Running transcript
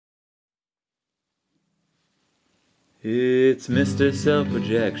It's Mr.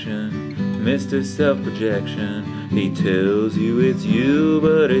 Self-Projection, Mr. Self-Projection. He tells you it's you,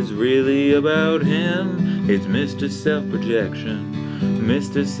 but it's really about him. It's Mr. Self-Projection,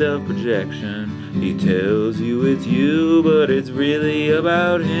 Mr. Self-Projection. He tells you it's you, but it's really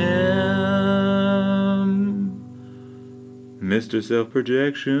about him. Mr.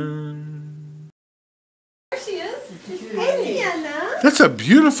 Self-Projection. There she is. Hey, Sienna. That's a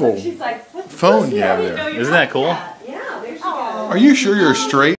beautiful phone you have there. Isn't that cool? Yeah, there she goes. Are you sure you're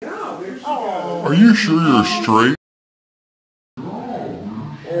straight? Are you sure you're straight?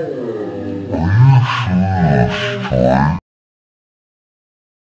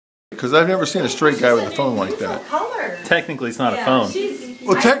 Because I've never seen a straight guy with a phone like that. Technically, it's not a phone.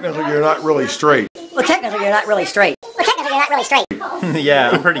 Well, technically, you're not really straight. Yeah,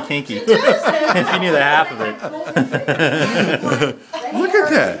 I'm pretty kinky. If you knew the half of it. Look at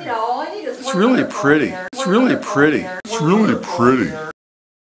that. It's really pretty. It's really pretty. It's really pretty.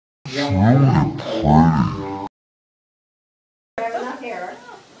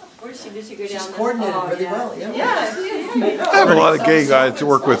 She's coordinated really well. Yeah, she is. I have a lot of gay guys to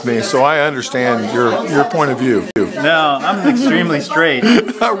work with me, so I understand your point of view. No, I'm extremely straight.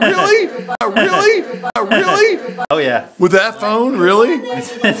 Really? Really? Really? Oh yeah. With that phone? Really? Well,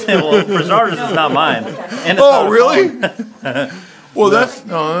 for starters, it's not mine. And it's Oh, not a really? phone. Well, that's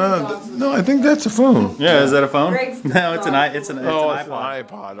no. I think that's a phone. Yeah, is that a phone? No, it's an iPod. It's an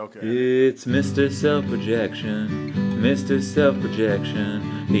iPod. Okay. It's Mr. Self-Projection, Mr.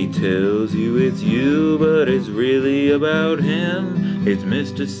 Self-Projection. He tells you it's you, but it's really about him. It's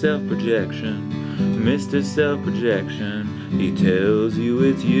Mr. Self-Projection, Mr. Self-Projection. He tells you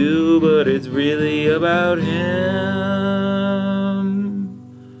it's you, but it's really about him.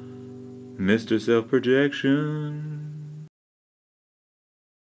 Mr. Self-Projection.